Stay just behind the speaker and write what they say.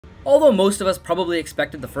Although most of us probably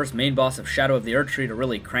expected the first main boss of Shadow of the Erdtree to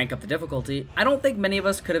really crank up the difficulty, I don't think many of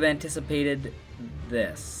us could have anticipated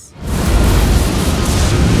this.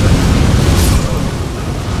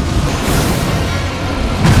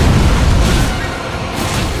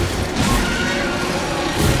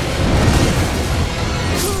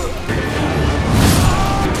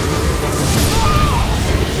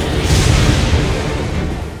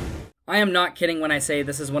 I am not kidding when I say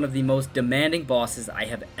this is one of the most demanding bosses I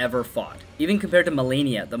have ever fought. Even compared to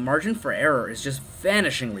Malenia, the margin for error is just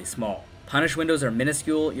vanishingly small. Punish windows are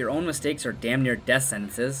minuscule, your own mistakes are damn near death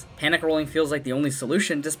sentences, panic rolling feels like the only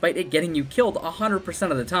solution despite it getting you killed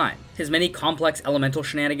 100% of the time. His many complex elemental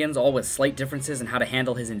shenanigans, all with slight differences in how to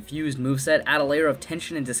handle his infused moveset, add a layer of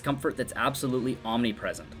tension and discomfort that's absolutely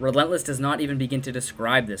omnipresent. Relentless does not even begin to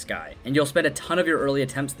describe this guy, and you'll spend a ton of your early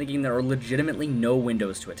attempts thinking there are legitimately no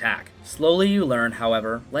windows to attack. Slowly you learn,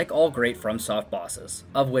 however, like all great FromSoft bosses,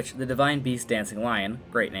 of which the Divine Beast Dancing Lion,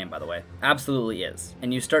 great name by the way, absolutely is,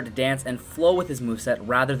 and you start to dance and flow with his moveset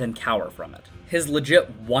rather than cower from it. His legit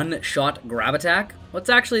one-shot grab attack? Well,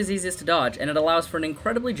 it's actually his easiest to dodge, and it allows for an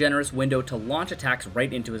incredibly generous window to launch attacks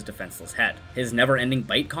right into his defenseless head. His never-ending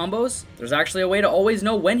bite combos? There's actually a way to always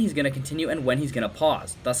know when he's going to continue and when he's going to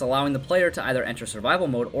pause, thus allowing the player to either enter survival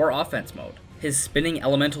mode or offense mode. His spinning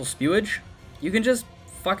elemental spewage? You can just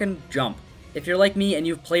fucking jump. If you're like me and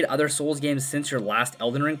you've played other Souls games since your last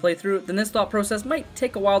Elden Ring playthrough, then this thought process might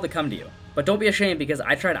take a while to come to you. But don't be ashamed, because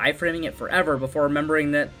I tried iframing it forever before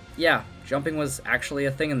remembering that, yeah, jumping was actually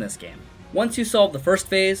a thing in this game. Once you solve the first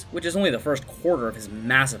phase, which is only the first quarter of his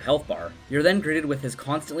massive health bar, you're then greeted with his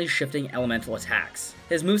constantly shifting elemental attacks.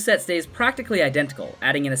 His moveset stays practically identical,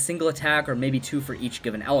 adding in a single attack or maybe two for each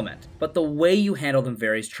given element, but the way you handle them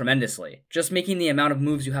varies tremendously, just making the amount of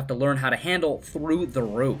moves you have to learn how to handle through the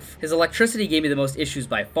roof. His electricity gave me the most issues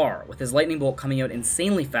by far, with his lightning bolt coming out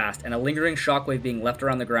insanely fast and a lingering shockwave being left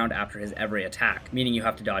around the ground after his every attack, meaning you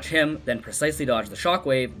have to dodge him, then precisely dodge the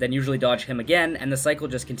shockwave, then usually dodge him again, and the cycle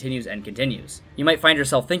just continues and continues. You might find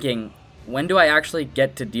yourself thinking, when do I actually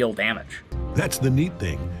get to deal damage? That's the neat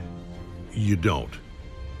thing. You don't.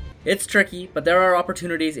 It's tricky, but there are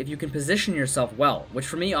opportunities if you can position yourself well, which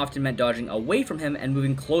for me often meant dodging away from him and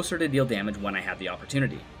moving closer to deal damage when I had the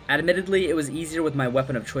opportunity. Admittedly, it was easier with my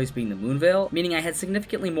weapon of choice being the Moonveil, meaning I had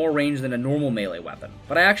significantly more range than a normal melee weapon.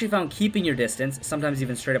 But I actually found keeping your distance, sometimes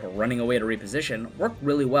even straight up running away to reposition, worked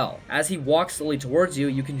really well. As he walks slowly towards you,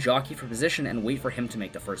 you can jockey for position and wait for him to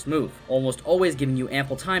make the first move, almost always giving you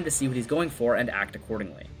ample time to see what he's going for and act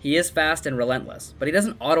accordingly. He is fast and relentless, but he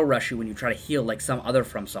doesn't auto-rush you when you try to heal like some other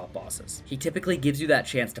FromSoft bosses. He typically gives you that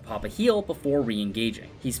chance to pop a heal before re-engaging.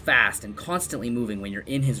 He's fast and constantly moving when you're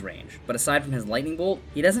in his range, but aside from his lightning bolt,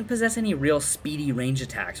 he doesn't possess any real speedy range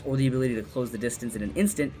attacks or the ability to close the distance in an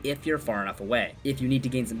instant if you're far enough away. If you need to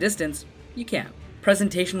gain some distance, you can.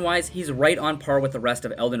 Presentation-wise, he's right on par with the rest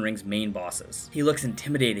of Elden Ring's main bosses. He looks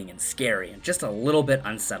intimidating and scary and just a little bit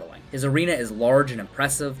unsettling. His arena is large and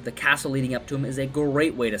impressive, the castle leading up to him is a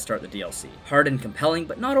great way to start the DLC. Hard and compelling,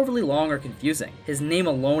 but not overly long or confusing. His name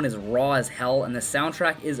alone is raw as hell, and the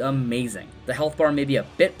soundtrack is amazing. The health bar may be a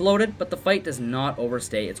bit bloated, but the fight does not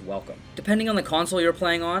overstay its welcome. Depending on the console you're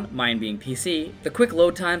playing on, mine being PC, the quick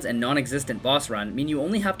load times and non-existent boss run mean you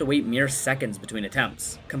only have to wait mere seconds between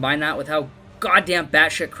attempts. Combine that with how goddamn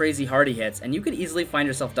batshit crazy hard he hits, and you could easily find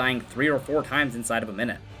yourself dying 3 or 4 times inside of a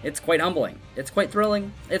minute. It's quite humbling, it's quite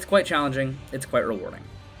thrilling, it's quite challenging, it's quite rewarding.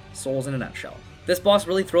 Souls in a nutshell. This boss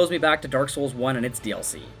really throws me back to Dark Souls 1 and its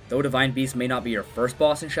DLC. Though Divine Beast may not be your first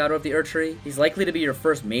boss in Shadow of the Erdtree, he's likely to be your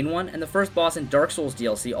first main one, and the first boss in Dark Souls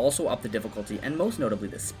DLC also upped the difficulty and most notably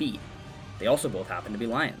the speed. They also both happen to be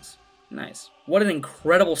lions. Nice. What an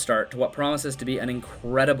incredible start to what promises to be an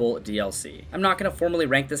incredible DLC. I'm not going to formally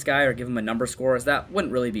rank this guy or give him a number score, as that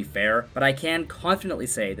wouldn't really be fair, but I can confidently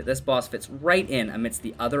say that this boss fits right in amidst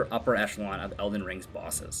the other upper echelon of Elden Ring's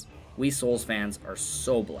bosses. We Souls fans are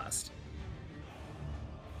so blessed.